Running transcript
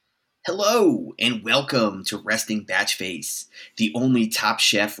Hello, and welcome to Resting Batch Face, the only Top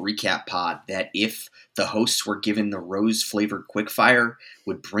Chef recap pod that, if the hosts were given the rose-flavored quickfire,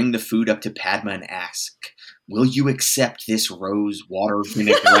 would bring the food up to Padma and ask, "Will you accept this rose water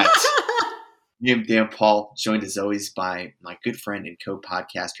vinaigrette?" I'm Dan Paul, joined as always by my good friend and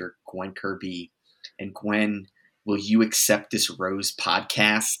co-podcaster, Gwen Kirby. And Gwen, will you accept this rose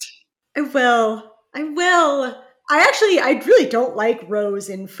podcast? I will. I really don't like rose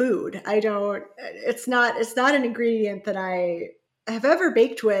in food. It's not an ingredient that I have ever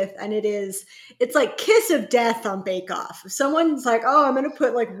baked with. And it's like kiss of death on Bake Off. If someone's like, oh, I'm going to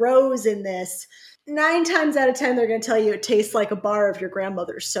put like rose in this, 9 times out of 10, they're going to tell you it tastes like a bar of your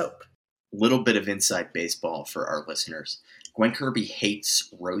grandmother's soap. Little bit of inside baseball for our listeners. Gwen Kirby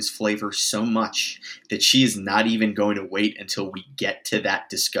hates rose flavor so much that she is not even going to wait until we get to that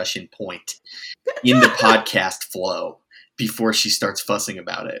discussion point in the podcast flow before she starts fussing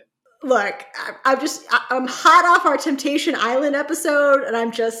about it. Look, I'm hot off our Temptation Island episode, and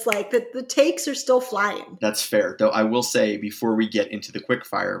I'm just like, the takes are still flying. That's fair. Though I will say, before we get into the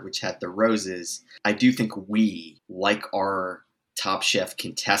quickfire, which had the roses, I do think we, like our Top Chef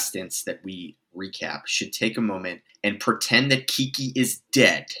contestants that we recap, should take a moment and pretend that Kiki is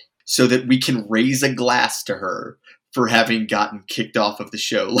dead so that we can raise a glass to her for having gotten kicked off of the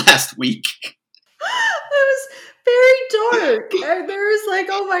show last week. It was very dark. And there was like,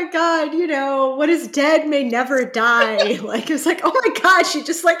 oh my God, what is dead may never die. Like, it was like, oh my God, she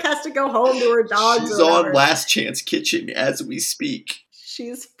just like has to go home to her dogs. She's on Last Chance Kitchen as we speak.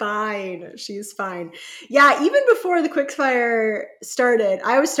 She's fine. Yeah, even before the quickfire started,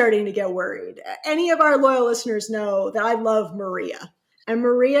 I was starting to get worried. Any of our loyal listeners know that I love Maria. And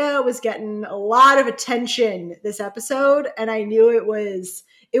Maria was getting a lot of attention this episode, and I knew it was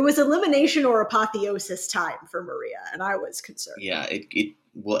elimination or apotheosis time for Maria, and I was concerned. Yeah, it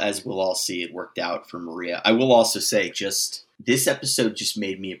will, as we'll all see, it worked out for Maria. I will also say, just this episode just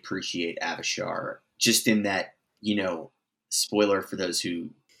made me appreciate Avishar, just in that, spoiler for those who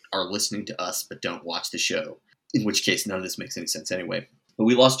are listening to us but don't watch the show, in which case none of this makes any sense anyway. But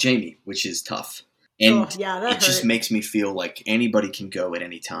we lost Jamie, which is tough. And it just makes me feel like anybody can go at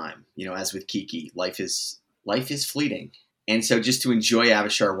any time. As with Kiki, life is fleeting. And so just to enjoy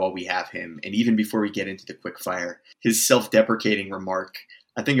Avishar while we have him, and even before we get into the quickfire, his self-deprecating remark,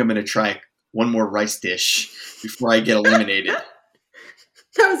 I think I'm going to try one more rice dish before I get eliminated.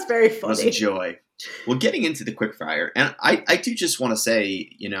 That was very funny. It was a joy. Well, getting into the quickfire, and I do just want to say,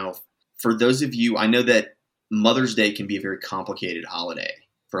 for those of you, I know that Mother's Day can be a very complicated holiday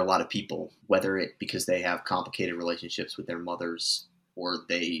for a lot of people, whether it because they have complicated relationships with their mothers or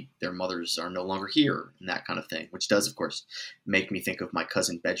their mothers are no longer here and that kind of thing, which does, of course, make me think of my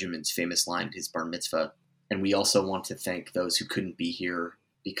cousin Benjamin's famous line at his bar mitzvah. And we also want to thank those who couldn't be here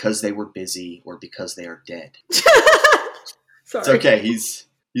because they were busy or because they are dead. Sorry. It's okay.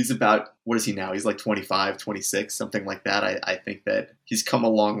 He's about, what is he now? He's like 25, 26, something like that. I think that he's come a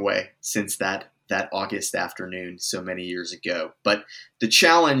long way since that August afternoon so many years ago. But the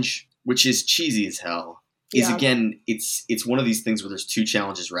challenge, which is cheesy as hell, is again, it's one of these things where there's two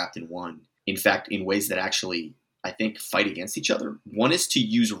challenges wrapped in one. In fact, in ways that actually, I think, fight against each other. One is to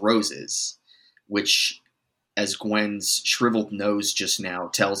use roses, which, as Gwen's shriveled nose just now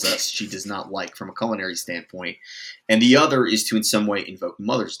tells us she does not like from a culinary standpoint. And the other is to in some way invoke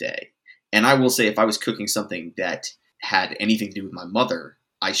Mother's Day. And I will say, if I was cooking something that had anything to do with my mother,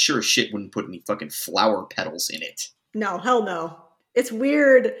 I sure as shit wouldn't put any fucking flower petals in it. No, hell no. It's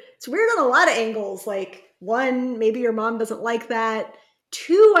weird. It's weird on a lot of angles. Like, 1, maybe your mom doesn't like that.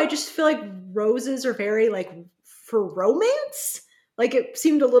 2, I just feel like roses are very, like, for romance. Like, it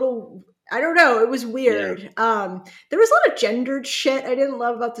seemed a little, I don't know. It was weird. Yeah. There was a lot of gendered shit I didn't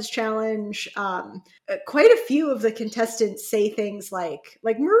love about this challenge. Quite a few of the contestants say things like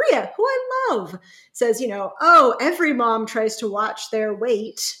Maria, who I love, says, oh, every mom tries to watch their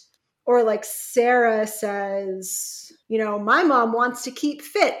weight. Or like Sarah says, my mom wants to keep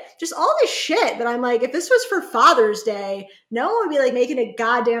fit. Just all this shit that I'm like, if this was for Father's Day, no one would be like making a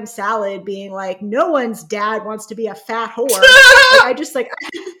goddamn salad being like, no one's dad wants to be a fat whore. I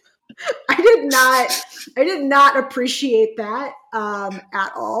did not appreciate that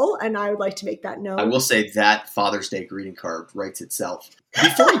at all. And I would like to make that known. I will say that Father's Day greeting card writes itself.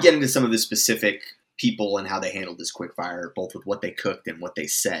 Before we get into some of the specific people and how they handled this quickfire, both with what they cooked and what they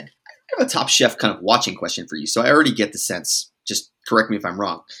said, I have a Top Chef kind of watching question for you. So I already get the sense, just correct me if I'm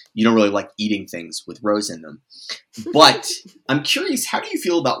wrong, you don't really like eating things with rose in them. But I'm curious, how do you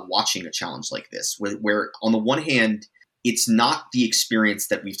feel about watching a challenge like this, where on the one hand, it's not the experience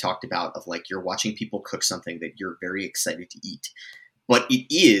that we've talked about of like you're watching people cook something that you're very excited to eat. But it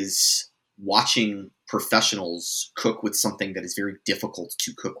is watching professionals cook with something that is very difficult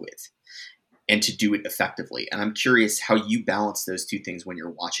to cook with and to do it effectively. And I'm curious how you balance those two things when you're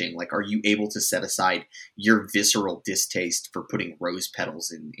watching. Like, are you able to set aside your visceral distaste for putting rose petals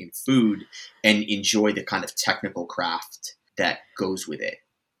in food and enjoy the kind of technical craft that goes with it?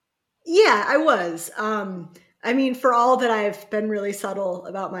 Yeah, I was. I mean, for all that I've been really subtle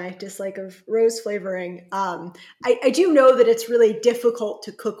about my dislike of rose flavoring, I do know that it's really difficult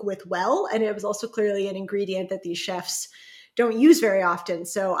to cook with well. And it was also clearly an ingredient that these chefs don't use very often.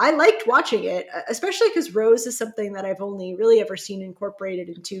 So I liked watching it, especially because rose is something that I've only really ever seen incorporated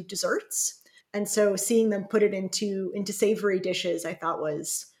into desserts. And so seeing them put it into savory dishes, I thought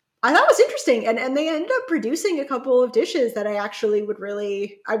was interesting. And they ended up producing a couple of dishes that I would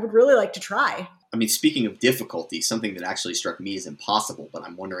really like to try. I mean, speaking of difficulty, something that actually struck me as impossible, but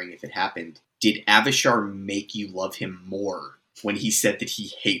I'm wondering if it happened. Did Avishar make you love him more when he said that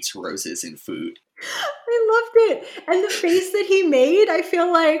he hates roses in food? I loved it. And the face that he made, I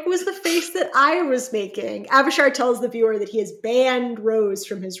feel like, was the face that I was making. Avishar tells the viewer that he has banned Rose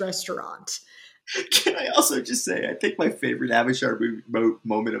from his restaurant. Can I also just say, I think my favorite Avishar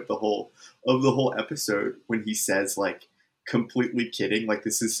moment of the whole episode when he says, like, completely kidding, like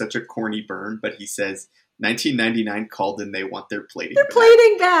this is such a corny burn, but he says 1999 called and they want their plating They're back.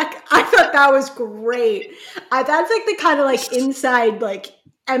 plating back. I thought that was great. That's like the kind of like inside like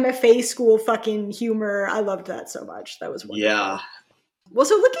MFA school fucking humor. I loved that so much. That was wonderful. Yeah. Well,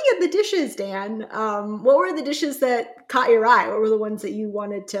 so looking at the dishes, Dan, what were the dishes that caught your eye? What were the ones that you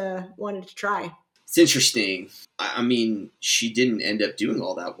wanted to try? It's interesting. I mean, she didn't end up doing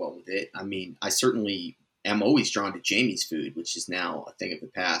all that well with it. I mean, I certainly am always drawn to Jamie's food, which is now a thing of the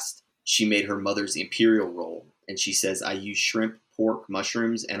past. She made her mother's imperial roll, and she says, I use shrimp, pork,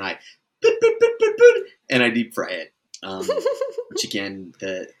 mushrooms, and I deep fry it. Which again,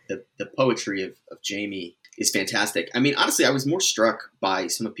 the poetry of Jamie is fantastic. I mean, honestly, I was more struck by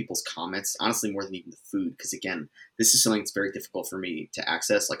some of people's comments, honestly, more than even the food, because again, this is something that's very difficult for me to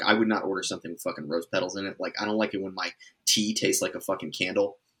access. Like, I would not order something with fucking rose petals in it. Like, I don't like it when my tea tastes like a fucking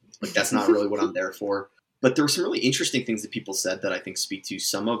candle. Like, that's not really what I'm there for. But there were some really interesting things that people said that I think speak to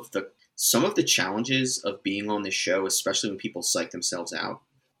some of the challenges of being on this show, especially when people psych themselves out.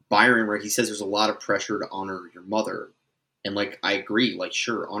 Byron, right, he says there's a lot of pressure to honor your mother. And, like, I agree, like,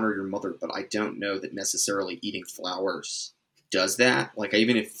 sure, honor your mother, but I don't know that necessarily eating flowers does that. Like,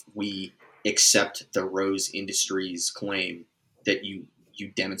 even if we accept the rose industry's claim that you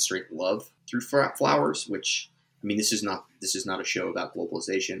demonstrate love through flowers, which, I mean, this is not a show about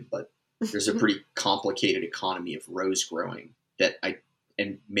globalization, but there's a pretty complicated economy of rose growing that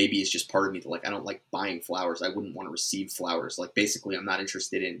and maybe it's just part of me that, like, I don't like buying flowers. I wouldn't want to receive flowers. Like, basically, I'm not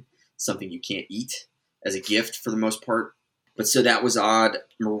interested in something you can't eat as a gift for the most part. But so that was odd.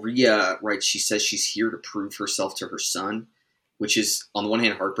 Maria, right, she says she's here to prove herself to her son, which is, on the one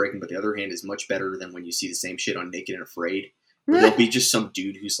hand, heartbreaking, but the other hand is much better than when you see the same shit on Naked and Afraid, where there'll be just some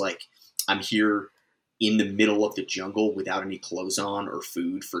dude who's like, I'm here in the middle of the jungle without any clothes on or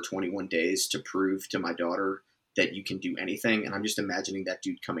food for 21 days to prove to my daughter that you can do anything. And I'm just imagining that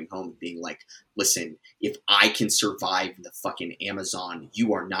dude coming home and being like, listen, if I can survive the fucking Amazon,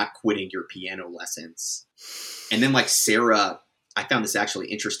 you are not quitting your piano lessons. And then, like, Sarah, I found this actually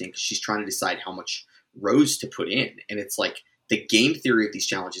interesting because she's trying to decide how much rose to put in. And it's like, the game theory of these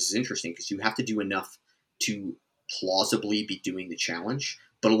challenges is interesting because you have to do enough to plausibly be doing the challenge.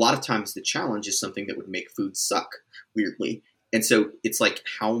 But a lot of times the challenge is something that would make food suck, weirdly. And so it's like,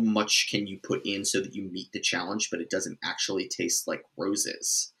 how much can you put in so that you meet the challenge, but it doesn't actually taste like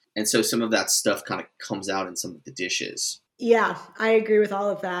roses? And so some of that stuff kind of comes out in some of the dishes. Yeah, I agree with all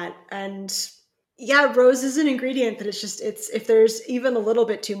of that. And yeah, rose is an ingredient that it's if there's even a little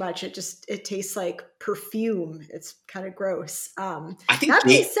bit too much, it tastes like perfume. It's kind of gross. I think that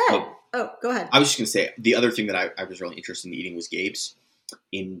being said, go ahead. I was just going to say, the other thing that I was really interested in eating was Gabe's,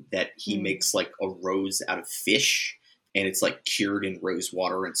 in that he makes like a rose out of fish, and it's like cured in rose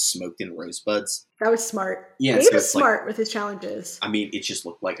water and smoked in rosebuds. That was smart. Yeah, Gabe was smart with his challenges. I mean, it just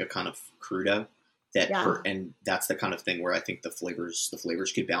looked like a kind of crudo and that's the kind of thing where I think the flavors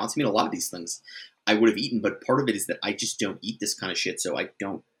could balance. I mean, a lot of these things I would have eaten, but part of it is that I just don't eat this kind of shit, so I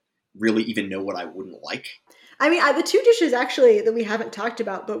don't really even know what I wouldn't like. I mean, the two dishes actually that we haven't talked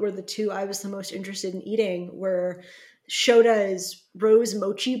about, but were the two I was the most interested in eating, were Shoda's rose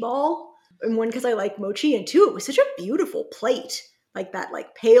mochi ball. And one, because I like mochi, and two, it was such a beautiful plate. Like that,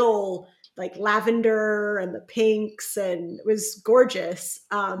 like pale like lavender and the pinks, and it was gorgeous.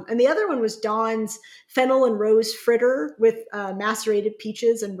 And the other one was Dawn's fennel and rose fritter with macerated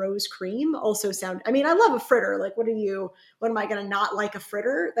peaches and rose cream. Also I mean, I love a fritter. Like, what am I going to not like a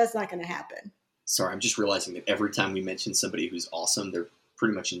fritter? That's not going to happen. Sorry, I'm just realizing that every time we mention somebody who's awesome, they're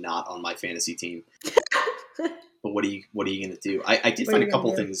pretty much not on my fantasy team. But what are you going to do? I did find a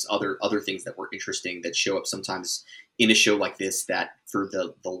couple things, other things that were interesting that show up sometimes in a show like this that for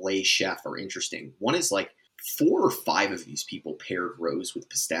the lay chef are interesting. One is like 4 or 5 of these people paired rose with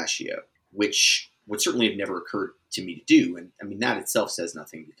pistachio, which would certainly have never occurred to me to do. And I mean, that itself says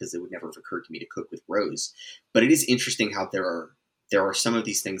nothing because it would never have occurred to me to cook with rose. But it is interesting how there are some of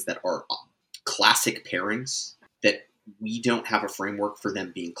these things that are classic pairings that we don't have a framework for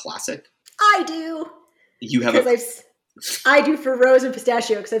them being classic. I do. You have I do for rose and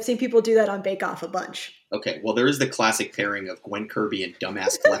pistachio because I've seen people do that on Bake Off a bunch. Okay, well, there is the classic pairing of Gwen Kirby and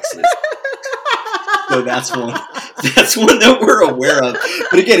Dumbass Flexes. So that's one that we're aware of.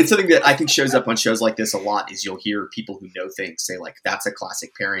 But again, it's something that I think shows up on shows like this a lot is you'll hear people who know things say like, that's a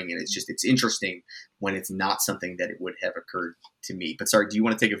classic pairing. And it's interesting when it's not something that it would have occurred to me. But sorry, do you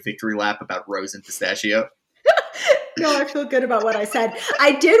want to take a victory lap about rose and pistachio? No, I feel good about what I said.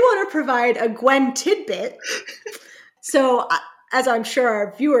 I did want to provide a Gwen tidbit. So as I'm sure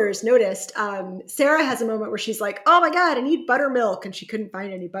our viewers noticed, Sarah has a moment where she's like, oh my God, I need buttermilk. And she couldn't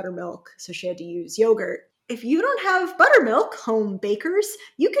find any buttermilk, so she had to use yogurt. If you don't have buttermilk, home bakers,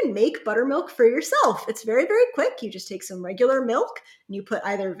 you can make buttermilk for yourself. It's very, very quick. You just take some regular milk and you put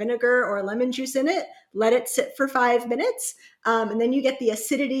either vinegar or lemon juice in it, let it sit for 5 minutes, and then you get the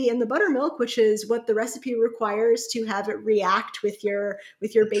acidity in the buttermilk, which is what the recipe requires to have it react with your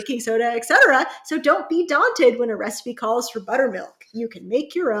baking soda, etc. So don't be daunted when a recipe calls for buttermilk. You can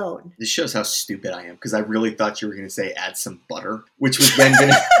make your own. This shows how stupid I am because I really thought you were going to say add some butter, which was then going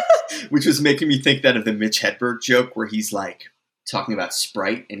to... Which was making me think that of the Mitch Hedberg joke where he's like talking about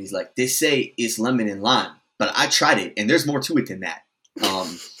Sprite and he's like, they say it's lemon and lime, but I tried it and there's more to it than that.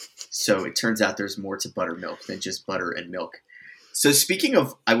 So it turns out there's more to buttermilk than just butter and milk. So speaking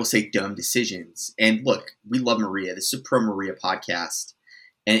of, I will say, dumb decisions, and look, we love Maria. This is a pro Maria podcast.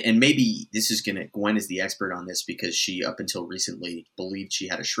 And maybe Gwen is the expert on this because she, up until recently, believed she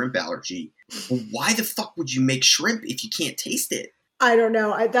had a shrimp allergy. Well, why the fuck would you make shrimp if you can't taste it? I don't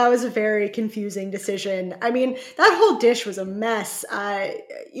know. That was a very confusing decision. I mean, that whole dish was a mess.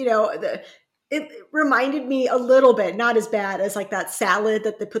 It reminded me a little bit, not as bad as like that salad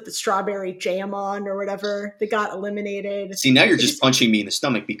that they put the strawberry jam on or whatever that got eliminated. See, now you're just punching me in the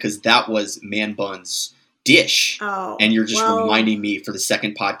stomach because that was Man Bun's dish. Oh, and you're just reminding me for the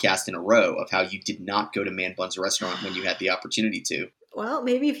second podcast in a row of how you did not go to Man Bun's restaurant when you had the opportunity to. Well,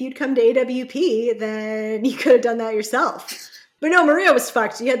 maybe if you'd come to AWP, then you could have done that yourself. But no, Maria was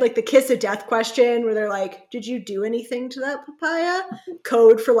fucked. You had like the kiss of death question where they're like, did you do anything to that papaya?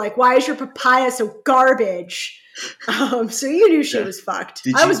 Code for like, why is your papaya so garbage? So you knew she was fucked.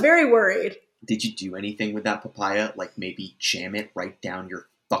 I was very worried. Did you do anything with that papaya? Like maybe jam it right down your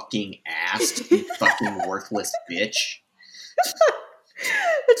fucking ass, you fucking worthless bitch?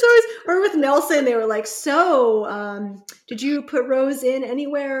 It's always, or with Nelson, they were like, so, did you put rose in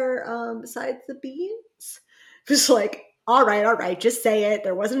anywhere besides the beans? Just like, all right, just say it.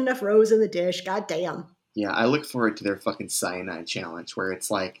 There wasn't enough rose in the dish. God damn. Yeah, I look forward to their fucking cyanide challenge where it's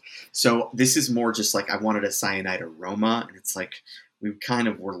like, so this is more just like I wanted a cyanide aroma, and it's like we kind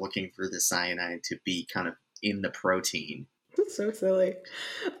of were looking for the cyanide to be kind of in the protein. That's so silly.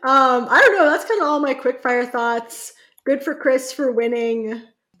 I don't know. That's kind of all my quick fire thoughts. Good for Chris for winning.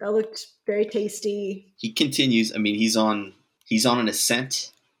 That looked very tasty. He continues. I mean, he's on an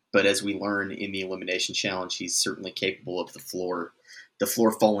ascent. But as we learn in the Elimination Challenge, he's certainly capable of the floor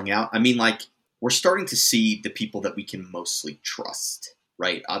falling out. I mean, like, we're starting to see the people that we can mostly trust,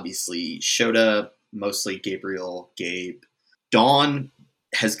 right? Obviously, Shota, mostly Gabriel, Gabe. Dawn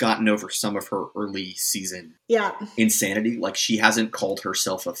has gotten over some of her early season insanity. Like, she hasn't called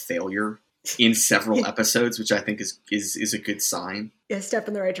herself a failure in several episodes, which I think is a good sign. A step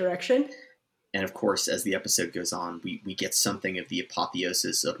in the right direction. And of course, as the episode goes on, we get something of the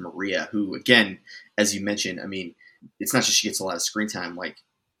apotheosis of Maria, who, again, as you mentioned, I mean, it's not just she gets a lot of screen time. Like,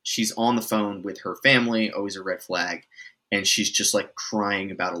 she's on the phone with her family, always a red flag, and she's just like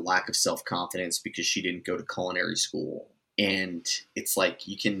crying about a lack of self-confidence because she didn't go to culinary school. And it's like,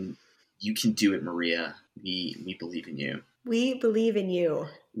 you can do it, Maria. We believe in you. We believe in you.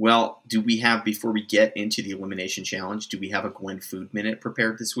 Well, do we have, before we get into the Elimination Challenge, do we have a Gwen Food Minute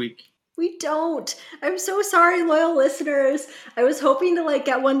prepared this week? We don't. I'm so sorry, loyal listeners. I was hoping to like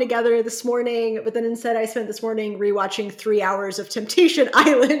get one together this morning, but then instead I spent this morning rewatching 3 hours of Temptation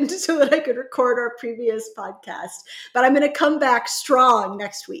Island so that I could record our previous podcast. But I'm going to come back strong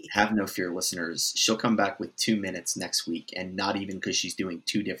next week. Have no fear, listeners. She'll come back with 2 minutes next week, and not even because she's doing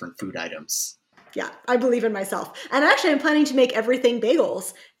 2 different food items. Yeah, I believe in myself. And actually, I'm planning to make everything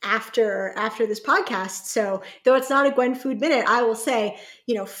bagels after this podcast. So though it's not a Gwen Food Minute, I will say,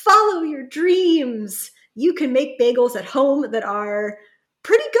 follow your dreams. You can make bagels at home that are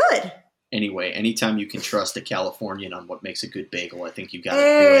pretty good. Anyway, anytime you can trust a Californian on what makes a good bagel, I think you got to do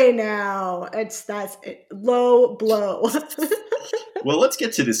it. Hey, now. That's low blow. Well, let's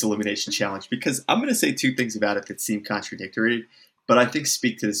get to this elimination challenge because I'm going to say 2 things about it that seem contradictory, but I think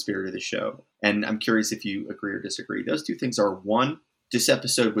speak to the spirit of the show. And I'm curious if you agree or disagree. Those 2 things are, 1, this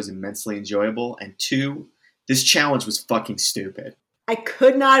episode was immensely enjoyable, and 2, this challenge was fucking stupid. I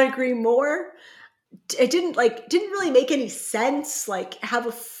could not agree more. It didn't really make any sense, have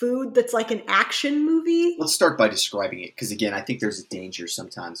a food that's like an action movie. Let's start by describing it, because again, I think there's a danger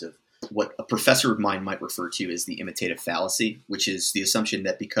sometimes of what a professor of mine might refer to as the imitative fallacy, which is the assumption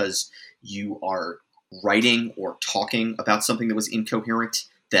that because you are writing or talking about something that was incoherent,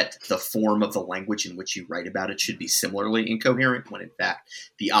 that the form of the language in which you write about it should be similarly incoherent, when in fact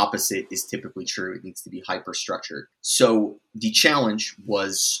the opposite is typically true. It needs to be hyperstructured. So the challenge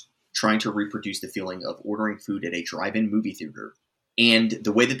was trying to reproduce the feeling of ordering food at a drive-in movie theater. And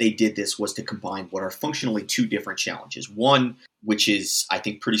the way that they did this was to combine what are functionally 2 different challenges. One, which is, I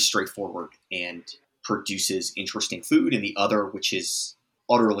think, pretty straightforward and produces interesting food, and the other, which is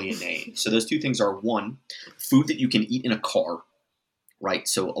utterly inane. So those 2 things are, 1, food that you can eat in a car, right?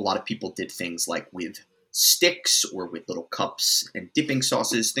 So a lot of people did things like with sticks or with little cups and dipping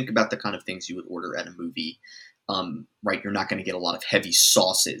sauces. Think about the kind of things you would order at a movie, right? You're not going to get a lot of heavy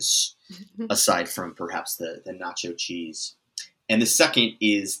sauces aside from perhaps the nacho cheese. And the second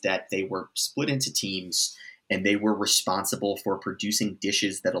is that they were split into teams and they were responsible for producing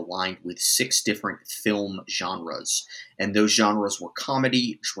dishes that aligned with 6 different film genres. And those genres were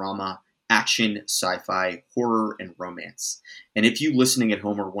comedy, drama, action, sci-fi, horror, and romance. And if you listening at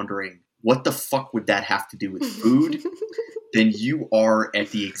home are wondering, what the fuck would that have to do with food? Then you are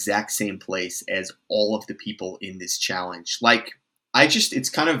at the exact same place as all of the people in this challenge.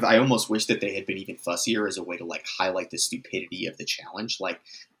 I almost wish that they had been even fussier as a way to highlight the stupidity of the challenge.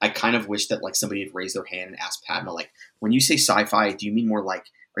 I kind of wish that somebody had raised their hand and asked Padma, when you say sci-fi, do you mean more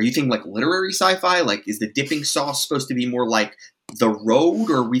are you thinking literary sci-fi? Is the dipping sauce supposed to be more like The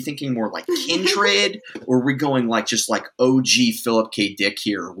Road, or are we thinking more like Kindred, or are we going just OG Philip K. Dick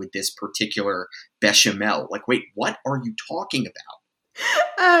here with this particular bechamel? Wait, what are you talking about?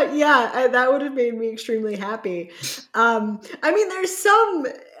 That would have made me extremely happy. There's some,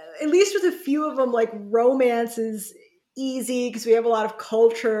 at least with a few of them, romance is easy because we have a lot of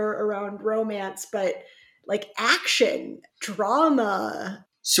culture around romance, but action, drama.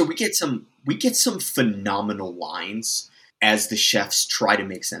 So we get some phenomenal lines as the chefs try to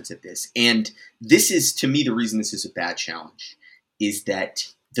make sense of this. And this is, to me, the reason this is a bad challenge is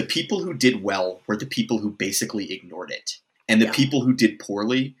that the people who did well were the people who basically ignored it. And the people who did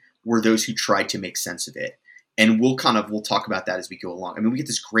poorly were those who tried to make sense of it. And we'll talk about that as we go along. We get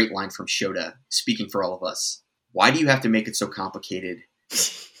this great line from Shota, speaking for all of us. Why do you have to make it so complicated?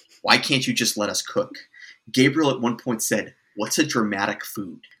 Why can't you just let us cook? Gabriel at one point said, what's a dramatic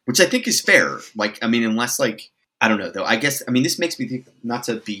food? Which I think is fair. Unless I don't know though. I guess, this makes me think, not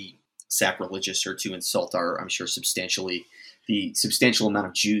to be sacrilegious or to insult I'm sure the substantial amount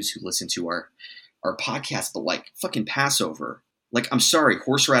of Jews who listen to our podcast, but fucking Passover. I'm sorry,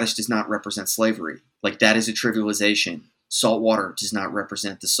 horseradish does not represent slavery. That is a trivialization. Salt water does not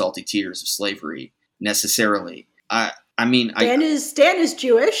represent the salty tears of slavery necessarily. Dan is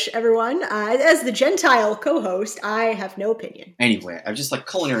Jewish, everyone. As the Gentile co-host, I have no opinion. Anyway, I'm just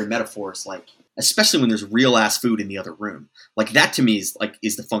culinary metaphors, especially when there's real ass food in the other room. That to me is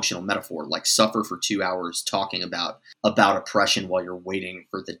the functional metaphor. Suffer for 2 hours talking about oppression while you're waiting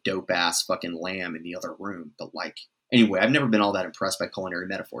for the dope ass fucking lamb in the other room. But anyway, I've never been all that impressed by culinary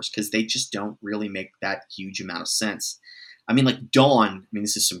metaphors because they just don't really make that huge amount of sense. Dawn,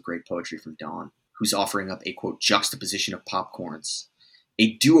 this is some great poetry from Dawn, who's offering up a, quote, juxtaposition of popcorns.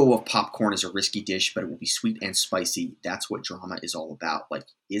 A duo of popcorn is a risky dish, but it will be sweet and spicy. That's what drama is all about.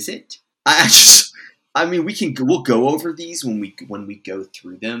 Is it? We'll go over these when we go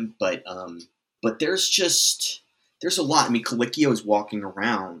through them, but there's a lot. Colicchio is walking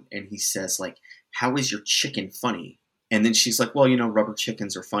around and he says, how is your chicken funny? And then she's like, well, rubber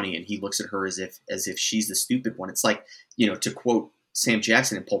chickens are funny. And he looks at her as if she's the stupid one. It's to quote Sam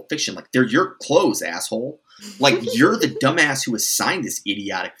Jackson in Pulp Fiction. Like, they're your clothes, asshole. Like, you're the dumbass who assigned this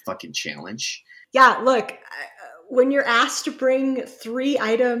idiotic fucking challenge. Yeah, look, when you're asked to bring 3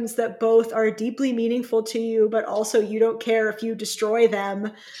 items that both are deeply meaningful to you, but also you don't care if you destroy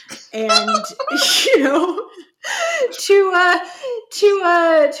them, and to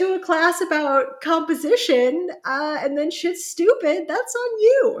a class about composition, and then shit's stupid, that's on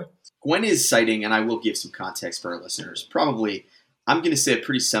you. Gwen is citing, and I will give some context for our listeners, probably, I'm going to say, a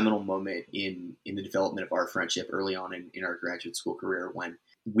pretty seminal moment in the development of our friendship early on in our graduate school career, when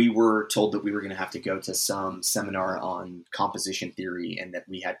we were told that we were going to have to go to some seminar on composition theory and that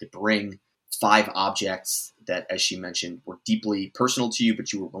we had to bring 5 objects that, as she mentioned, were deeply personal to you,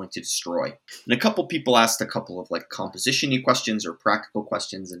 but you were willing to destroy. And a couple people asked a couple of like composition-y questions or practical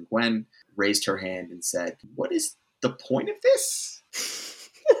questions, and Gwen raised her hand and said, "What is the point of this?"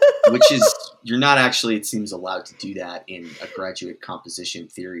 Which is, you're not actually, it seems, allowed to do that in a graduate composition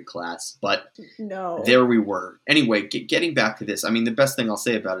theory class, but no. There we were. Anyway, getting back to this, I mean, the best thing I'll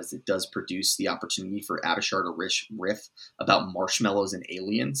say about it is it does produce the opportunity for Avishar to riff about marshmallows and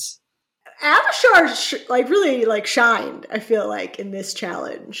aliens. Avishar really shined, I feel like, in this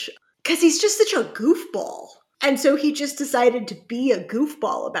challenge, because he's just such a goofball. And so he just decided to be a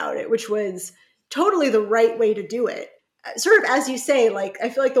goofball about it, which was totally the right way to do it. Sort of, as you say, like, I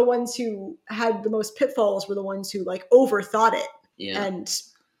feel like the ones who had the most pitfalls were the ones who like overthought it. Yeah. And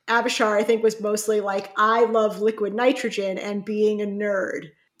Avishar, I think, was mostly like, I love liquid nitrogen and being a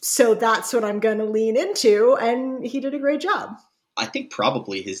nerd, so that's what I'm going to lean into. And he did a great job. I think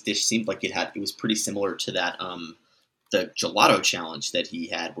probably his dish seemed like it was pretty similar to that, the gelato challenge that he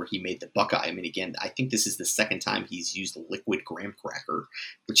had where he made the Buckeye. I mean, again, I think this is the second time he's used a liquid graham cracker,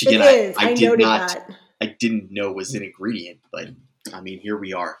 which again, I didn't know was an ingredient, but I mean, here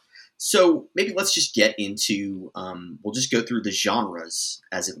we are. So maybe let's just get into, we'll just go through the genres,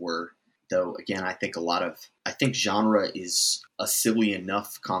 as it were. Though, again, I think genre is a silly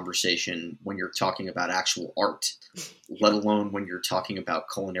enough conversation when you're talking about actual art, let alone when you're talking about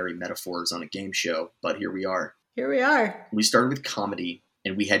culinary metaphors on a game show. But here we are. Here we are. We started with comedy,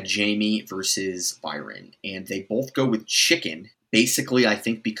 and we had Jamie versus Byron, and they both go with chicken, basically, I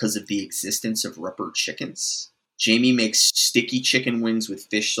think, because of the existence of rubber chickens. Jamie makes sticky chicken wings with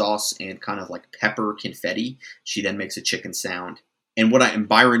fish sauce and kind of like pepper confetti. She then makes a chicken sound. And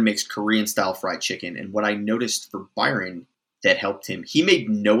Byron makes Korean-style fried chicken. And what I noticed for Byron that helped him, he made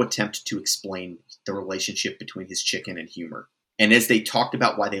no attempt to explain the relationship between his chicken and humor. And as they talked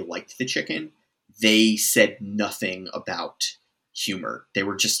about why they liked the chicken, they said nothing about humor. They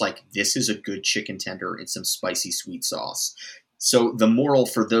were just like, this is a good chicken tender and some spicy sweet sauce. So the moral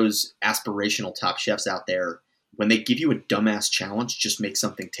for those aspirational top chefs out there, when they give you a dumbass challenge, just make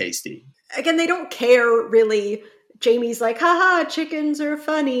something tasty. Again, they don't care, really. Jamie's like, haha, chickens are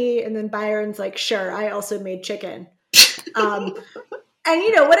funny. And then Byron's like, sure, I also made chicken. And,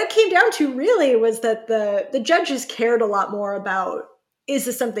 what it came down to really was that the judges cared a lot more about, is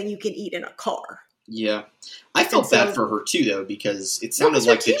this something you can eat in a car? Yeah. I felt bad for her, too, though, because it sounded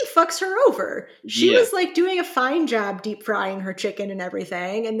like her team fucks her over. She was, doing a fine job deep frying her chicken and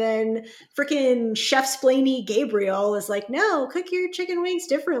everything, and then freaking Chef Splaney Gabriel is like, no, cook your chicken wings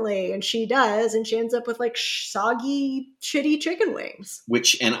differently, and she does, and she ends up with, soggy, shitty chicken wings.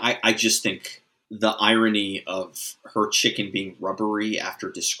 And I just think the irony of her chicken being rubbery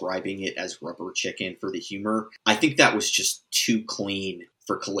after describing it as rubber chicken for the humor, I think that was just too clean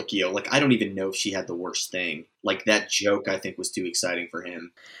for Colicchio. I don't even know if she had the worst thing. That joke, I think, was too exciting for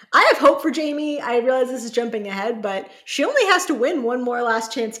him. I have hope for Jamie. I realize this is jumping ahead, but she only has to win one more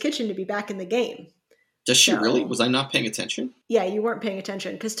Last Chance Kitchen to be back in the game. Does she really? Was I not paying attention? Yeah, you weren't paying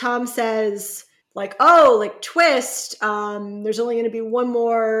attention, because Tom says, twist, there's only going to be one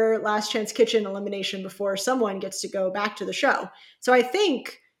more Last Chance Kitchen elimination before someone gets to go back to the show. So I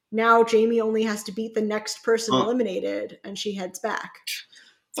think now Jamie only has to beat the next person eliminated, and she heads back.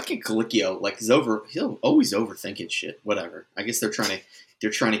 Fucking Colicchio, he'll always overthinking shit. Whatever. I guess they're trying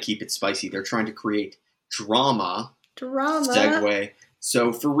to keep it spicy. They're trying to create drama. Segue.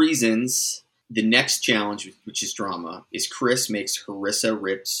 So for reasons, the next challenge, which is drama, is Chris makes harissa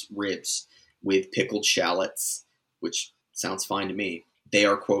ribs with pickled shallots, which sounds fine to me. They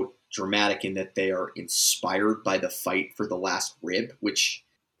are, quote, dramatic in that they are inspired by the fight for the last rib, which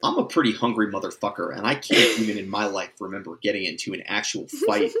I'm a pretty hungry motherfucker, and I can't even in my life remember getting into an actual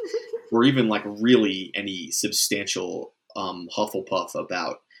fight or even really any substantial Hufflepuff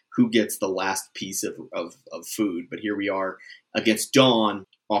about who gets the last piece of food. But here we are against Dawn,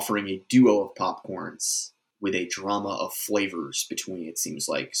 offering a duo of popcorns with a drama of flavors between, it seems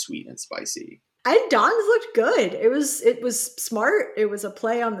like, sweet and spicy. And Don's looked good. It was smart. It was a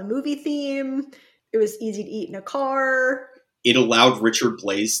play on the movie theme. It was easy to eat in a car. It allowed Richard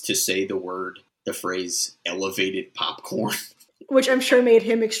Blaze to say the phrase elevated popcorn. Which I'm sure made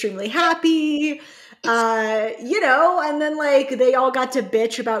him extremely happy. And then like they all got to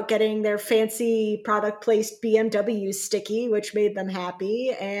bitch about getting their fancy product placed BMW sticky, which made them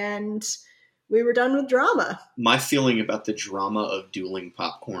happy, and we were done with drama. My feeling about the drama of dueling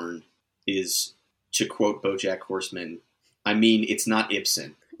popcorn is, to quote BoJack Horseman, I mean, it's not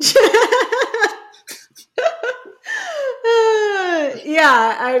Ibsen.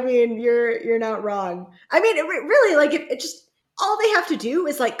 Yeah, I mean, you're not wrong. I mean, really, like, it just all they have to do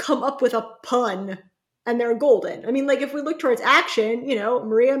is like come up with a pun, and they're golden. I mean, like, if we look towards action,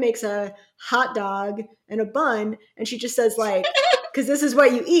 Maria makes a hot dog and a bun, and she just says like, "Because this is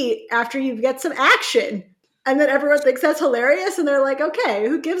what you eat after you get some action." And then everyone thinks that's hilarious, and they're like, okay,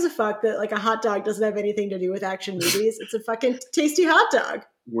 who gives a fuck that like a hot dog doesn't have anything to do with action movies? It's a fucking tasty hot dog.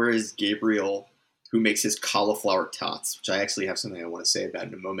 Whereas Gabriel, who makes his cauliflower tots, which I actually have something I want to say about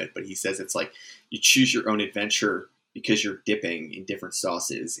in a moment, but he says it's like you choose your own adventure because you're dipping in different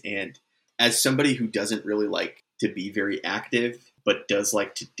sauces. And as somebody who doesn't really like to be very active, but does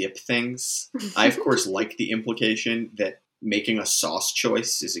like to dip things, I of course like the implication that making a sauce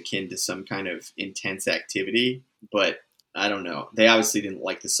choice is akin to some kind of intense activity, but I don't know. They obviously didn't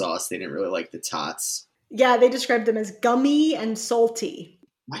like the sauce. They didn't really like the tots. Yeah, they described them as gummy and salty.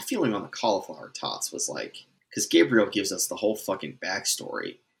 My feeling on the cauliflower tots was like, because Gabriel gives us the whole fucking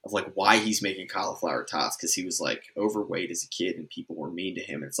backstory of like why he's making cauliflower tots, because he was like overweight as a kid and people were mean to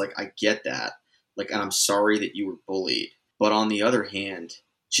him. And it's like, I get that. Like, and I'm sorry that you were bullied. But on the other hand,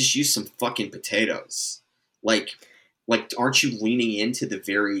 just use some fucking potatoes. Like, aren't you leaning into the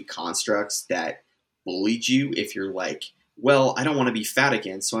very constructs that bullied you if you're like, well, I don't want to be fat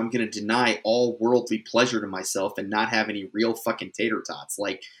again, so I'm going to deny all worldly pleasure to myself and not have any real fucking tater tots.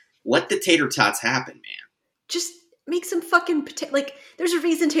 Like, let the tater tots happen, man. Just make some fucking like, there's a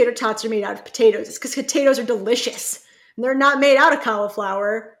reason tater tots are made out of potatoes. It's because potatoes are delicious. And they're not made out of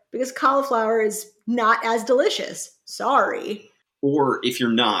cauliflower because cauliflower is not as delicious. Sorry. Or if you're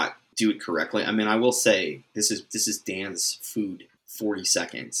not, do it correctly. I mean, I will say, this is Dan's food 40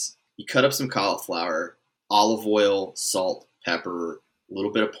 seconds. You cut up some cauliflower, olive oil, salt, pepper, a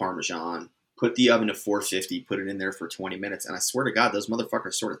little bit of Parmesan, put the oven to 450, put it in there for 20 minutes, and I swear to God, those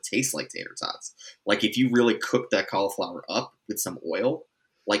motherfuckers sort of taste like tater tots. Like, if you really cook that cauliflower up with some oil,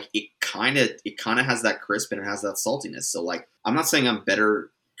 like, it kind of has that crisp and it has that saltiness. So, like, I'm not saying I'm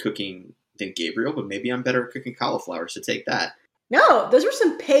better cooking than Gabriel, but maybe I'm better at cooking cauliflower, so take that. No, those are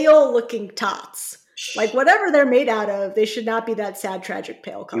some pale-looking tots. Like, whatever they're made out of, they should not be that sad, tragic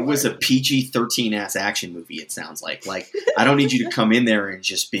pale color. It was a PG-13 ass action movie, it sounds like. Like, I don't need you to come in there and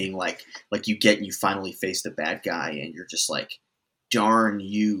just being like you finally face the bad guy and you're just like, darn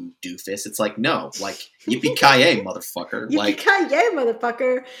you, doofus. It's like, no, like, yippee-ki-yay, motherfucker. Yippee-ki-yay,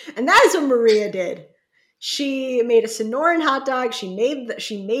 motherfucker. And that is what Maria did. She made a Sonoran hot dog. She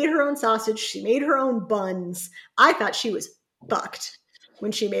made her own sausage. She made her own buns. I thought she was fucked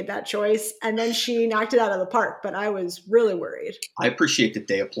when she made that choice, and then she knocked it out of the park, but I was really worried. I appreciate that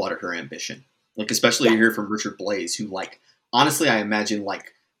they applauded her ambition. Like, especially you hear from Richard Blaze, who, like, honestly, I imagine,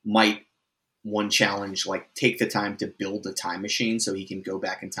 like, might one challenge, like, take the time to build a time machine so he can go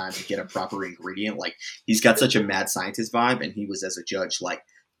back in time to get a proper ingredient. Like, he's got such a mad scientist vibe, and he was, as a judge, like,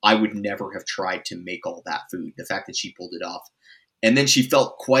 I would never have tried to make all that food. The fact that she pulled it off. And then she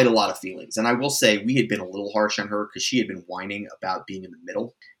felt quite a lot of feelings. And I will say we had been a little harsh on her because she had been whining about being in the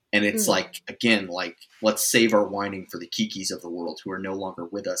middle. And it's like, again, like, let's save our whining for the Kikis of the world who are no longer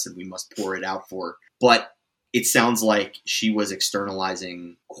with us and we must pour it out for. But it sounds like she was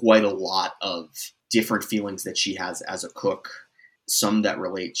externalizing quite a lot of different feelings that she has as a cook. Some that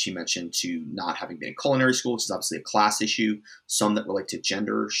relate, she mentioned, to not having been in culinary school, which is obviously a class issue. Some that relate to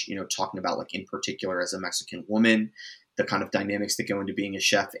gender, talking about, like, in particular as a Mexican woman, the kind of dynamics that go into being a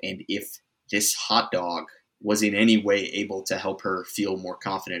chef, and if this hot dog was in any way able to help her feel more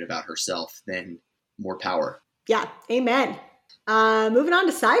confident about herself, then more power. Yeah, amen. Moving on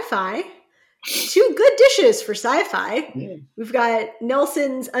to sci-fi. 2 good dishes for sci-fi. Yeah. We've got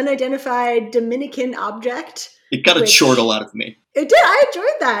Nelson's unidentified Dominican object. It got a chortle out of me. It did. I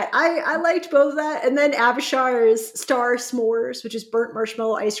enjoyed that. I liked both of that. And then Abishar's Star S'mores, which is burnt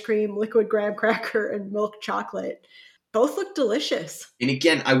marshmallow ice cream, liquid graham cracker, and milk chocolate. Both look delicious. And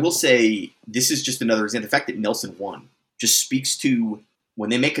again, I will say, this is just another example. The fact that Nelson won just speaks to when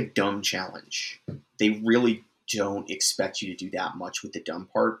they make a dumb challenge, they really don't expect you to do that much with the dumb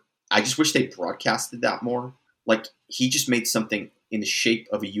part. I just wish they broadcasted that more. Like, he just made something in the shape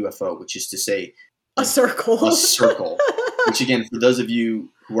of a UFO, which is to say a circle. A circle, which again, for those of you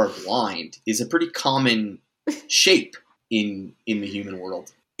who are blind, is a pretty common shape in the human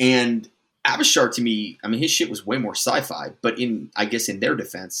world. And Avishar, to me, I mean, his shit was way more sci-fi, but I guess in their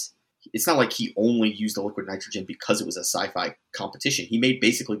defense, it's not like he only used the liquid nitrogen because it was a sci-fi competition. He made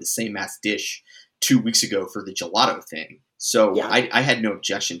basically the same ass dish 2 weeks ago for the gelato thing. So yeah. I had no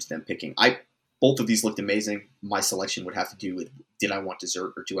objection to them picking. Both of these looked amazing. My selection would have to do with, did I want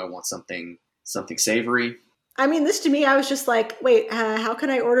dessert or do I want something savory? I mean, this to me, I was just like, wait, how can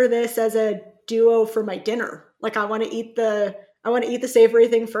I order this as a duo for my dinner? Like, I want to eat the savory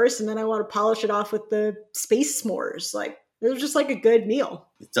thing first, and then I want to polish it off with the space s'mores. Like, it was just like a good meal.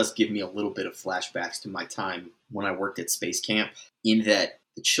 It does give me a little bit of flashbacks to my time when I worked at Space Camp, in that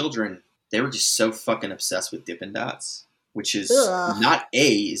the children, they were just so fucking obsessed with Dippin' Dots, which is not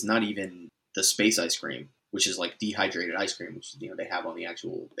even the space ice cream, which is like dehydrated ice cream, which they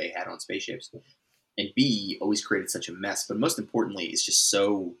had on spaceships. And B, always created such a mess. But most importantly, it's just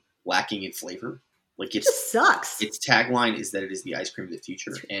so lacking in flavor. Like, it just sucks. Its tagline is that it is the ice cream of the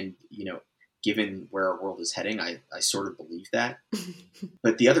future. And, given where our world is heading, I sort of believe that.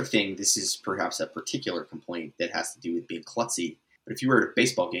 But the other thing, this is perhaps a particular complaint that has to do with being klutzy. But if you were at a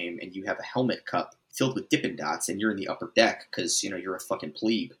baseball game and you have a helmet cup filled with Dippin' Dots and you're in the upper deck because, you're a fucking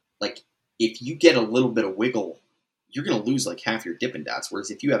plebe, like, if you get a little bit of wiggle, you're going to lose like half your Dippin' Dots.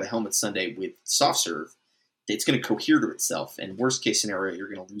 Whereas if you have a helmet sundae with soft serve, it's going to cohere to itself. And worst case scenario,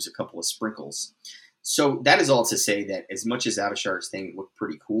 you're going to lose a couple of sprinkles. So that is all to say that as much as Avishar's thing looked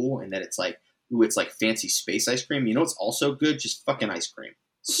pretty cool and that it's like, ooh, it's like fancy space ice cream, it's also good? Just fucking ice cream.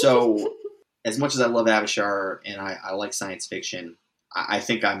 So as much as I love Avishar and I like science fiction, I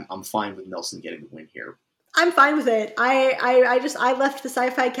think I'm fine with Nelson getting the win here. I'm fine with it. I left the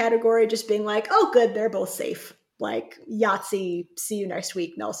sci-fi category just being like, oh, good, they're both safe. Like, Yahtzee, see you next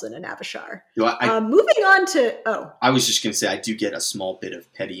week, Nelson and Avishar. Moving on to, I was just going to say, I do get a small bit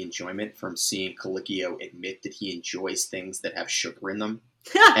of petty enjoyment from seeing Colicchio admit that he enjoys things that have sugar in them.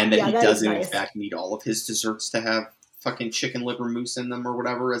 And that he doesn't, in fact, need all of his desserts to have fucking chicken liver mousse in them or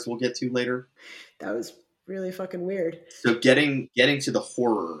whatever, as we'll get to later. That was really fucking weird. So getting to the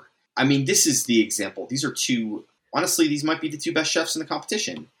horror, I mean, this is the example. These are honestly, these might be the two best chefs in the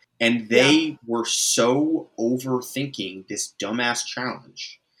competition. And they were so overthinking this dumbass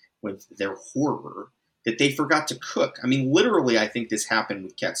challenge with their horror that they forgot to cook. I mean, literally, I think this happened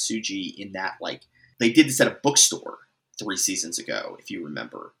with Katsuji in that, like, they did this at a bookstore 3 seasons ago, if you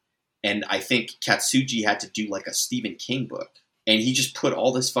remember. And I think Katsuji had to do, like, a Stephen King book. And he just put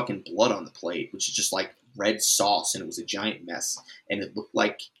all this fucking blood on the plate, which is just, like, red sauce, and it was a giant mess. And it looked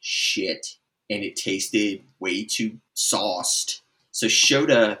like shit. And it tasted way too sauced. So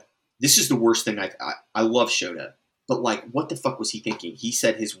Shota... This is the worst thing I love Shota, but like, what the fuck was he thinking? He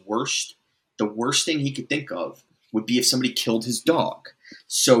said the worst thing he could think of would be if somebody killed his dog.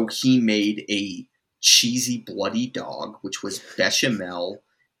 So he made a cheesy, bloody dog, which was bechamel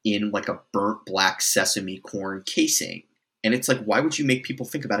in like a burnt black sesame corn casing. And it's like, why would you make people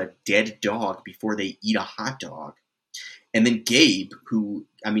think about a dead dog before they eat a hot dog? And then Gabe, who,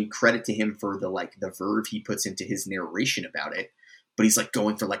 I mean, credit to him for the verve he puts into his narration about it. But he's like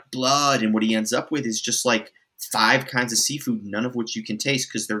going for like blood, and what he ends up with is just like 5 kinds of seafood, none of which you can taste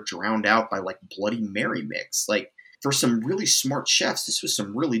because they're drowned out by like Bloody Mary mix. Like, for some really smart chefs, this was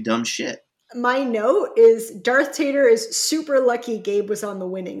some really dumb shit. My note is Darth Tater is super lucky Gabe was on the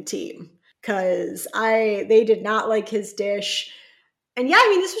winning team because they did not like his dish. And yeah, I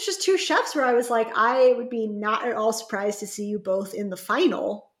mean, this was just 2 chefs where I was like, I would be not at all surprised to see you both in the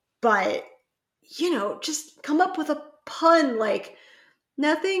final, but just come up with a pun like,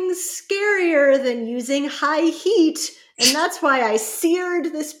 nothing's scarier than using high heat, and that's why I seared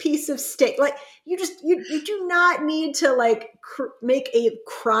this piece of steak. Like, you do not need to like make a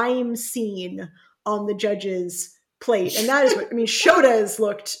crime scene on the judge's plate, and that is what I mean. Shota's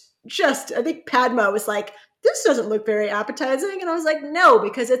looked I think Padma was like, this doesn't look very appetizing, and I was like, no,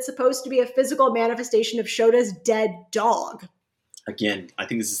 because it's supposed to be a physical manifestation of Shota's dead dog. Again, I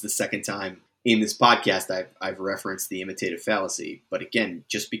think this is the second time in this podcast, I've referenced the imitative fallacy, but again,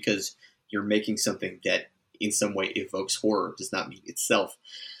 just because you're making something that in some way evokes horror does not mean itself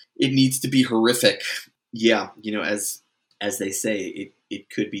it needs to be horrific. Yeah, as they say, it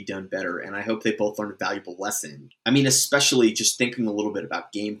could be done better, and I hope they both learned a valuable lesson. I mean, especially just thinking a little bit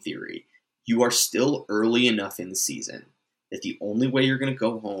about game theory. You are still early enough in the season that the only way you're going to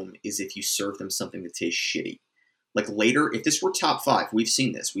go home is if you serve them something that tastes shitty. Like later, if this were top 5, we've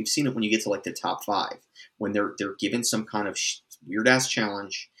seen this. We've seen it when you get to like the top 5, when they're given some kind of weird ass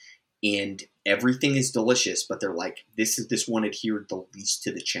challenge, and everything is delicious, but they're like, this one adhered the least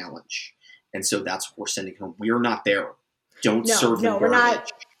to the challenge. And so that's what we're sending home. We are not there. Don't serve them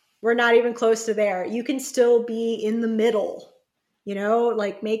garbage. We're not even close to there. You can still be in the middle,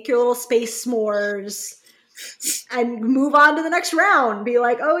 like make your little space s'mores and move on to the next round. Be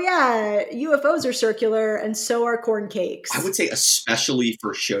like, oh yeah, UFOs are circular and so are corn cakes. I would say especially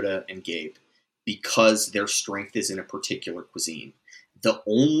for Shota and Gabe, because their strength is in a particular cuisine. The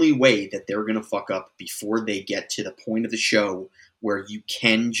only way that they're going to fuck up before they get to the point of the show where you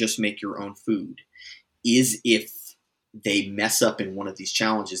can just make your own food is if they mess up in one of these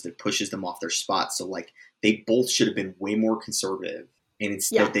challenges that pushes them off their spot. So like they both should have been way more conservative. And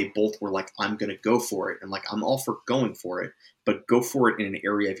instead they both were like, I'm going to go for it. And like, I'm all for going for it, but go for it in an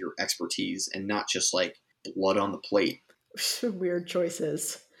area of your expertise and not just like blood on the plate. Weird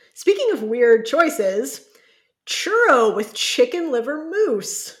choices. Speaking of weird choices, churro with chicken liver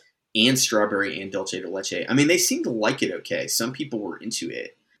mousse. And strawberry and dulce de leche. I mean, they seemed to like it okay. Some people were into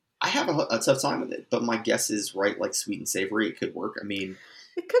it. I have a tough time with it, but my guess is, right, like sweet and savory, it could work. I mean,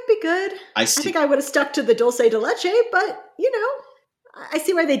 it could be good. I think I would have stuck to the dulce de leche, but, I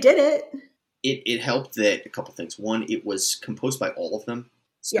see why they did it. It helped that a couple things. One, it was composed by all of them,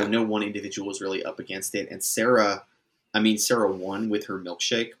 so no one individual was really up against it. And Sarah won with her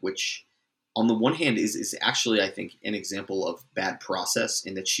milkshake, which on the one hand is actually, I think, an example of bad process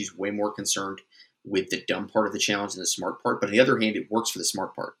in that she's way more concerned with the dumb part of the challenge than the smart part. But on the other hand, it works for the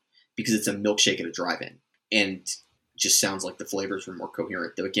smart part because it's a milkshake at a drive-in and just sounds like the flavors were more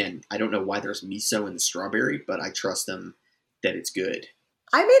coherent. Though again, I don't know why there's miso in the strawberry, but I trust them that it's good.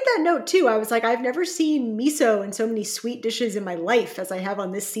 I made that note too. I was like, I've never seen miso in so many sweet dishes in my life as I have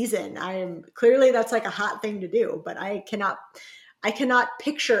on this season. Clearly that's like a hot thing to do, but I cannot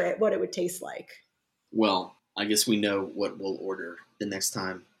picture it, what it would taste like. Well, I guess we know what we'll order the next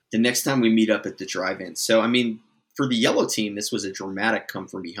time we meet up at the drive-in. So, I mean, for the yellow team, this was a dramatic come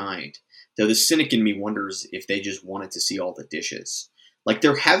from behind. Though the cynic in me wonders if they just wanted to see all the dishes. Like,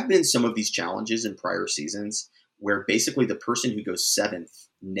 there have been some of these challenges in prior seasons where basically the person who goes 7th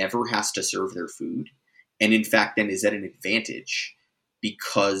never has to serve their food. And in fact, then is at an advantage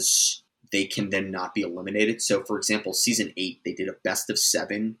because they can then not be eliminated. So, for example, season 8, they did a best of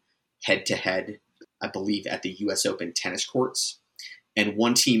 7 head-to-head, I believe, at the U.S. Open tennis courts. And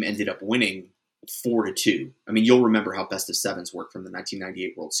one team ended up winning 4-2. I mean, you'll remember how best of 7s worked from the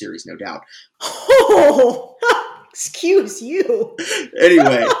 1998 World Series, no doubt. Oh, excuse you.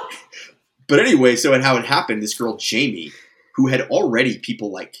 Anyway, so how it happened, this girl, Jamie, who had already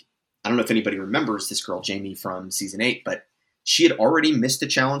people like, I don't know if anybody remembers this girl, Jamie, from season 8, but she had already missed a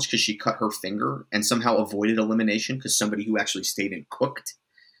challenge because she cut her finger and somehow avoided elimination because somebody who actually stayed and cooked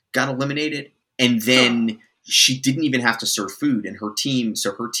got eliminated. And then she didn't even have to serve food, and her team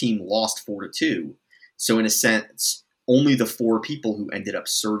lost 4-2. So in a sense, only the 4 people who ended up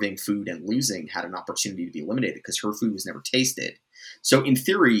serving food and losing had an opportunity to be eliminated because her food was never tasted. So in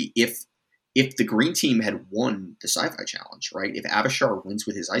theory, if the green team had won the sci-fi challenge, right? If Abishar wins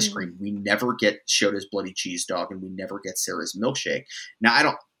with his ice cream, we never get Shota's bloody cheese dog and we never get Sarah's milkshake.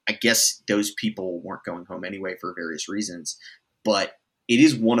 Now, I guess those people weren't going home anyway for various reasons, but it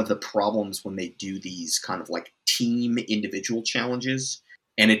is one of the problems when they do these kind of like team individual challenges.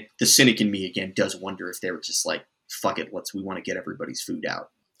 And the cynic in me, again, does wonder if they were just like, fuck it, we want to get everybody's food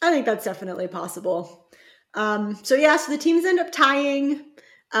out. I think that's definitely possible. So the teams end up tying.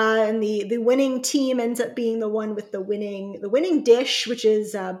 And the winning team ends up being the one with the winning dish, which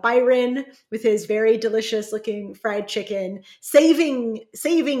is Byron with his very delicious looking fried chicken, saving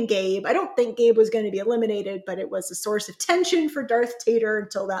Gabe. I don't think Gabe was going to be eliminated, but it was a source of tension for Darth Tater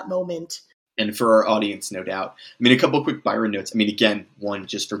until that moment. And for our audience, no doubt. I mean, a couple of quick Byron notes. I mean, again, one,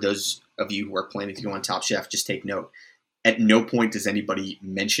 just for those of you who are planning to go on Top Chef, just take note. At no point does anybody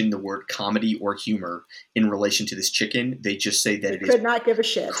mention the word comedy or humor in relation to this chicken. They just say that it could not give a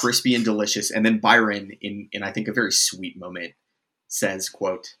shit. Crispy and delicious. And then Byron, in I think a very sweet moment, says,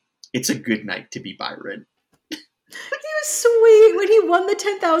 quote, "It's a good night to be Byron." He was sweet. When he won the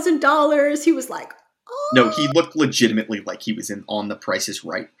 $10,000, he was like, oh. No, he looked legitimately like he was on The Price is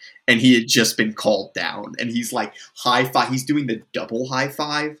Right. And he had just been called down. And he's like, high five. He's doing the double high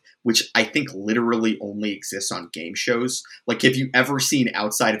five, which I think literally only exists on game shows. Like, have you ever seen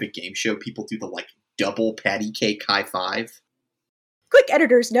outside of a game show, people do the like double patty cake high five? Quick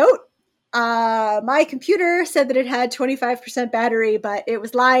editor's note. My computer said that it had 25% battery, but it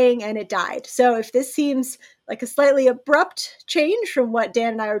was lying and it died. So if this seems like a slightly abrupt change from what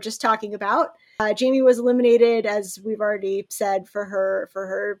Dan and I were just talking about, Jamie was eliminated, as we've already said, for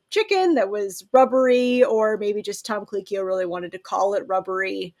her chicken that was rubbery, or maybe just Tom Colicchio really wanted to call it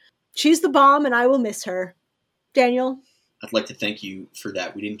rubbery. She's the bomb, and I will miss her. Daniel? I'd like to thank you for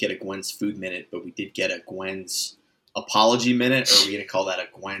that. We didn't get a Gwen's food minute, but we did get a Gwen's apology minute, or are we going to call that a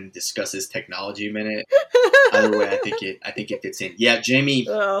Gwen discusses technology minute? Either way, I think it fits in. Yeah, Jamie's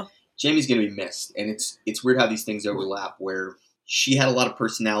going to be missed, and it's weird how these things overlap. Where she had a lot of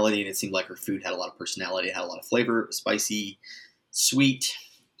personality, and it seemed like her food had a lot of personality, it had a lot of flavor, it was spicy, sweet,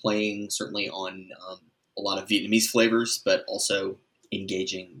 playing certainly on a lot of Vietnamese flavors, but also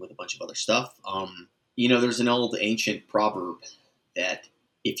engaging with a bunch of other stuff. There's an old ancient proverb that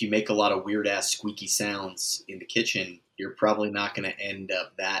if you make a lot of weird-ass squeaky sounds in the kitchen, you're probably not going to end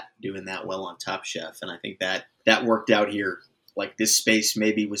up doing that well on Top Chef. And I think that worked out here. Like, this space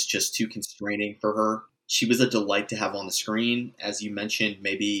maybe was just too constraining for her. She was a delight to have on the screen. As you mentioned,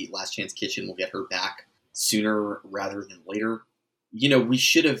 maybe Last Chance Kitchen will get her back sooner rather than later. We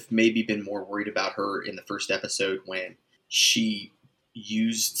should have maybe been more worried about her in the first episode when she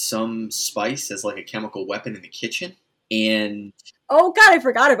used some spice as like a chemical weapon in the kitchen. And oh God, I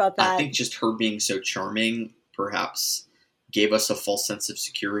forgot about that. I think just her being so charming perhaps gave us a false sense of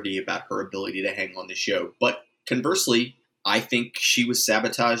security about her ability to hang on the show. But conversely, I think she was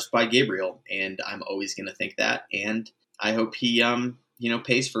sabotaged by Gabriel, and I'm always going to think that. And I hope he,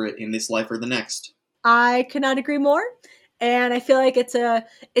 pays for it in this life or the next. I cannot agree more. And I feel like it's a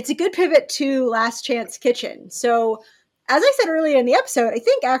good pivot to Last Chance Kitchen. So, as I said earlier in the episode, I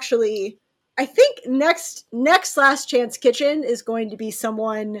think next Last Chance Kitchen is going to be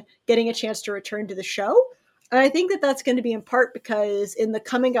someone getting a chance to return to the show. And I think that that's going to be in part because in the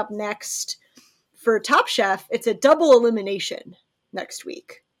coming up next for Top Chef, it's a double elimination next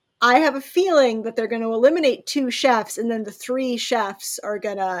week. I have a feeling that they're going to eliminate 2 chefs, and then the 3 chefs are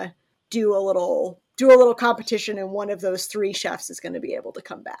going to do a little competition, and one of those 3 chefs is going to be able to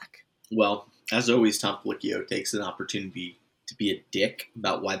come back. Well, as always, Tom Colicchio takes an opportunity to be a dick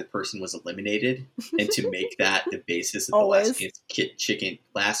about why the person was eliminated and to make that the basis of the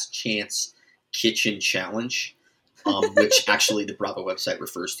Last Chance Kitchen Challenge, which actually the Bravo website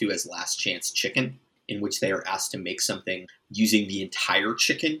refers to as Last Chance Chicken, in which they are asked to make something using the entire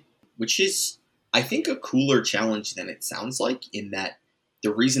chicken, which is, I think, a cooler challenge than it sounds like, in that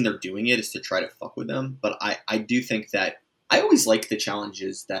the reason they're doing it is to try to fuck with them. But I do think that I always like the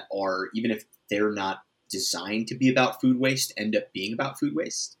challenges that are, even if they're not designed to be about food waste, end up being about food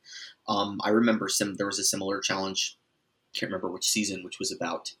waste. I remember there was a similar challenge, can't remember which season, which was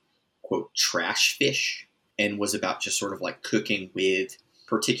about, quote, trash fish, and was about just sort of like cooking with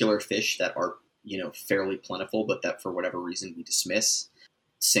particular fish that are, fairly plentiful, but that for whatever reason we dismiss.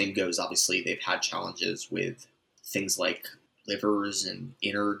 Same goes, obviously, they've had challenges with things like livers and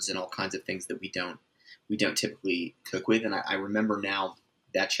innards and all kinds of things that we don't typically cook with. And I remember now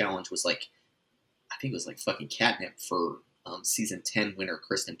that challenge was like, I think it was like fucking catnip for season 10 winner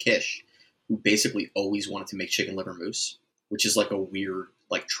Kristen Kish, who basically always wanted to make chicken liver mousse, which is like a weird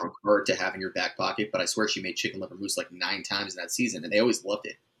like trump card to have in your back pocket. But I swear she made chicken liver mousse like 9 times in that season, and they always loved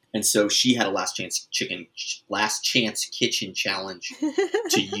it. And so she had a Last Chance Kitchen challenge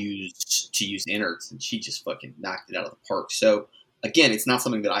to use innards, and she just fucking knocked it out of the park. So again, it's not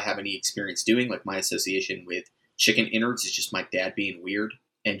something that I have any experience doing. Like, my association with chicken innards is just my dad being weird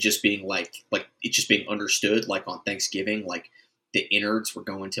and just being like it just being understood. Like on Thanksgiving, like the innards were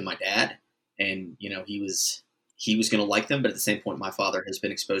going to my dad, and he was going to like them. But at the same point, my father has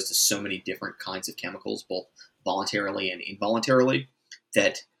been exposed to so many different kinds of chemicals, both voluntarily and involuntarily,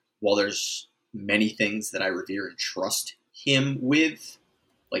 that while there's many things that I revere and trust him with,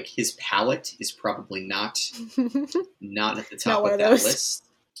 like his palate is probably not at the top of that list.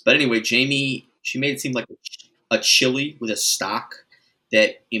 But anyway, Jamie, she made it seem like a chili with a stock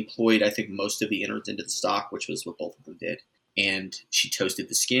that employed, I think, most of the innards into the stock, which was what both of them did. And she toasted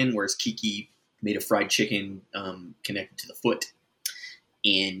the skin, whereas Kiki made a fried chicken connected to the foot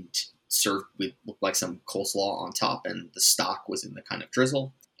and served with, looked like some coleslaw on top, and the stock was in the kind of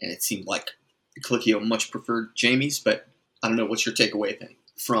drizzle. And it seemed like Colicchio much preferred Jamie's, but I don't know. What's your takeaway thing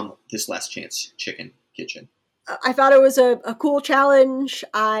from this Last Chance Chicken Kitchen? I thought it was a cool challenge.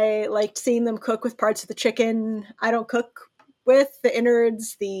 I liked seeing them cook with parts of the chicken I don't cook with, the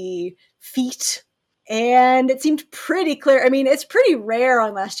innards, the feet. And it seemed pretty clear. I mean, it's pretty rare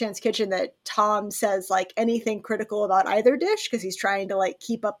on Last Chance Kitchen that Tom says like anything critical about either dish, because he's trying to like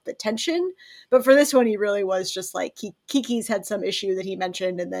keep up the tension. But for this one, he really was just like, Kiki's had some issue that he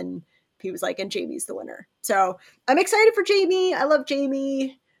mentioned, and then he was like, and Jamie's the winner. So I'm excited for Jamie. I love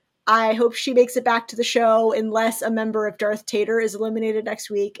Jamie. I hope she makes it back to the show, unless a member of Darth Tater is eliminated next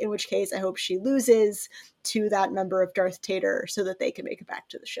week, in which case I hope she loses to that member of Darth Tater so that they can make it back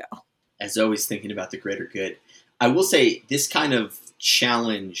to the show. As always, thinking about the greater good. I will say this kind of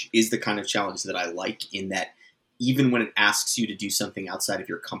challenge is the kind of challenge that I like, in that even when it asks you to do something outside of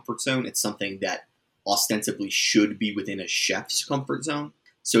your comfort zone, it's something that ostensibly should be within a chef's comfort zone.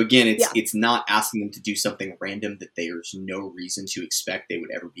 So again, it's not asking them to do something random that there's no reason to expect they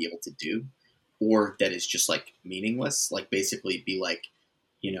would ever be able to do, or that is just like meaningless. Like basically be like,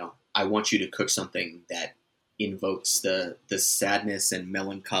 you know, I want you to cook something that invokes the sadness and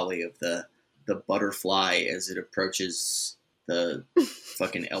melancholy of the butterfly as it approaches the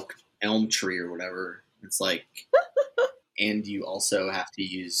fucking elm tree or whatever. It's like, and you also have to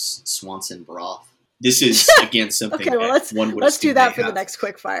use Swanson broth. This is, again, something okay, well, let's do that for the next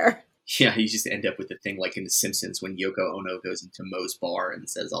quick fire. Yeah, you just end up with the thing like in The Simpsons when Yoko Ono goes into Moe's bar and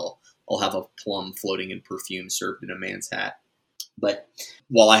says, I'll have a plum floating in perfume served in a man's hat. But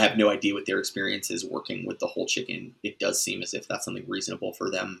while I have no idea what their experience is working with the whole chicken, it does seem as if that's something reasonable for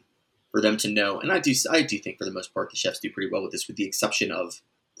them to know. And I do think for the most part the chefs do pretty well with this, with the exception of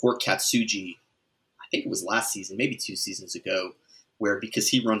Port Katsuji. I think it was last season, maybe 2 seasons ago, where because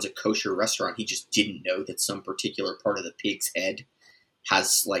he runs a kosher restaurant, he just didn't know that some particular part of the pig's head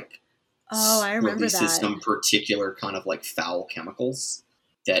has like I remember releases that. some particular kind of like foul chemicals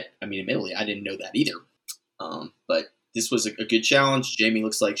that, I mean, admittedly, I didn't know that either. But this was a good challenge. Jamie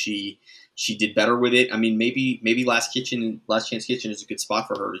looks like she did better with it. I mean, maybe Last Chance Kitchen is a good spot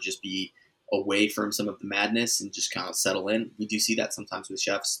for her to just be away from some of the madness and just kind of settle in. We do see that sometimes with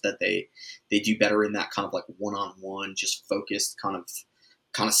chefs, that they do better in that kind of like one-on-one, just focused kind of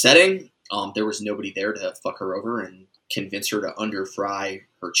setting. There was nobody there to fuck her over and convince her to under-fry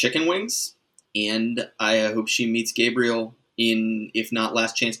her chicken wings. And I hope she meets Gabriel in, if not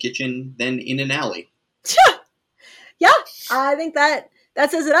Last Chance Kitchen, then in an alley. Yeah, I think that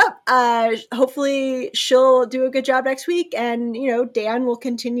says it up. Hopefully she'll do a good job next week, and Dan will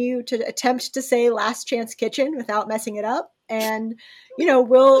continue to attempt to say Last Chance Kitchen without messing it up, and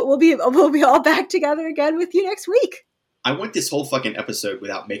we'll be all back together again with you next week. I went this whole fucking episode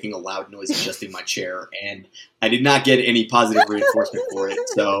without making a loud noise adjusting my chair, and I did not get any positive reinforcement for it.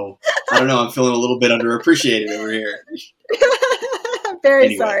 So I don't know. I'm feeling a little bit underappreciated over here.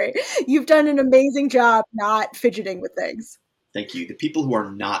 Very sorry. You've done an amazing job not fidgeting with things. Thank you. The people who are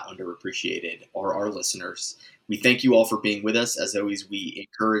not underappreciated are our listeners. We thank you all for being with us. As always, we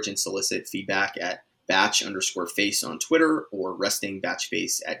encourage and solicit feedback at batch_face on Twitter or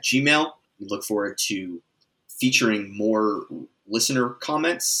restingbatchface@gmail. We look forward to featuring more listener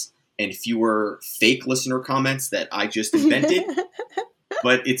comments and fewer fake listener comments that I just invented.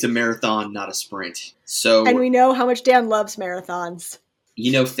 But it's a marathon, not a sprint. And we know how much Dan loves marathons.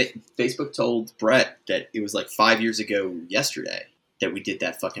 Facebook told Brett that it was like 5 years ago yesterday that we did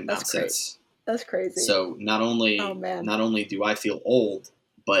that fucking nonsense. That's crazy. So not only do I feel old,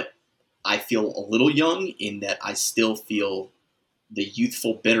 but I feel a little young in that I still feel the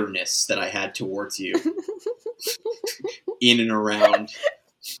youthful bitterness that I had towards you in and around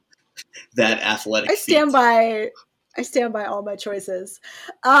that athletic feat. I stand by all my choices.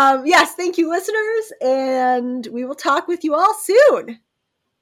 Yes, thank you, listeners, and we will talk with you all soon.